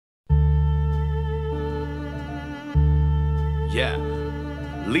Yeah,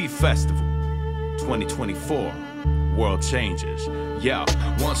 Leaf Festival 2024. World changes. Yeah,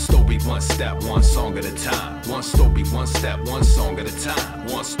 one story, one step, one song at a time. One story, one step, one song at a time.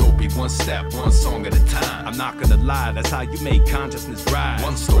 One story, one step, one song at a time. I'm not gonna lie, that's how you make consciousness rise.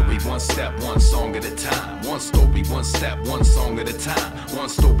 One story, one step, one song at a time. One story, one step, one song at a time. One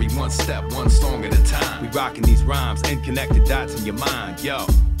story, one step, one song at a time. We rocking these rhymes and connected dots in your mind, yo.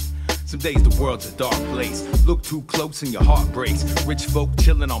 Some days the world's a dark place. Look too close and your heart breaks. Rich folk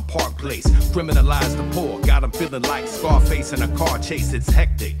chilling on Park Place. Criminalize the poor, got them feeling like Scarface in a car chase. It's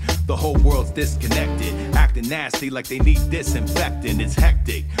hectic, the whole world's disconnected. Acting nasty like they need disinfecting. It's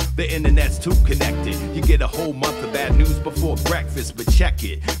hectic, the internet's too connected. You get a whole month of bad news before breakfast, but check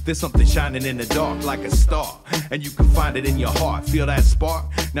it. There's something shining in the dark like a star, and you can find it in your heart. Feel that spark?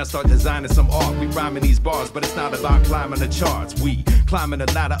 Now start designing some art. We rhyming these bars, but it's not about climbing the charts. We climbing a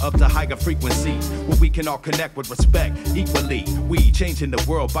ladder up to higher frequencies, where we can all connect with respect equally. We changing the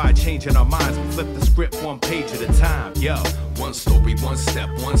world by changing our minds. We flip the script one page at a time, yo. One story, one step,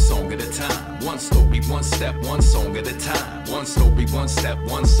 one song at a time. One story, one step, one song at a time. One story, one step,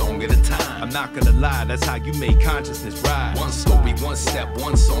 one song at a time. I'm not gonna lie, that's how you make consciousness rise. One story, one step,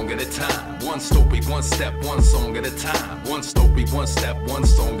 one song at a time. One story, one step, one song at a time. One story, one step, one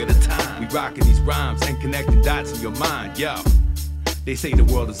song at a time. We rocking these rhymes and connecting dots in your mind, yo. They say the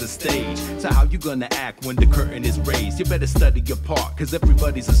world is a stage, so how you gonna act when the curtain is raised? You better study your part, cause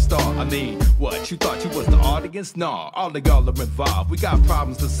everybody's a star. I mean, what, you thought you was the audience? Nah, all of y'all are involved. We got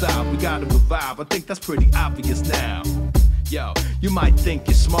problems to solve, we gotta revive. I think that's pretty obvious now. Yo, you might think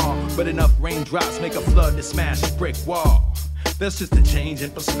you're small, but enough raindrops make a flood to smash a brick wall. There's just a change in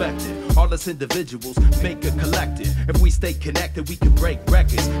perspective. All us individuals make a collective. If we stay connected, we can break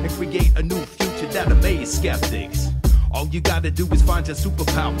records and create a new future that amaze skeptics. All you gotta do is find your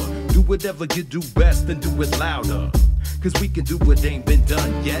superpower. Do whatever you do best and do it louder. Cause we can do what ain't been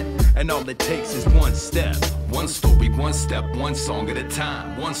done yet, and all it takes is one step. One story, one step, one song at a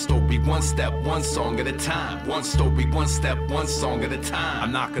time. One story, one step, one song at a time. One story, one step, one song at a time.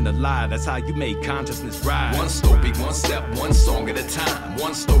 I'm not gonna lie, that's how you make consciousness rise. One story, one step, one song at a time.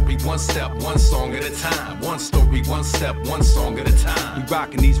 One story, one step, one song at a time. One story, one step, one song at a time. We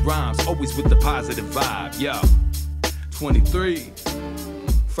rocking these rhymes, always with the positive vibe, yo. 23,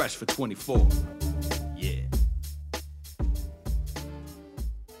 fresh for 24.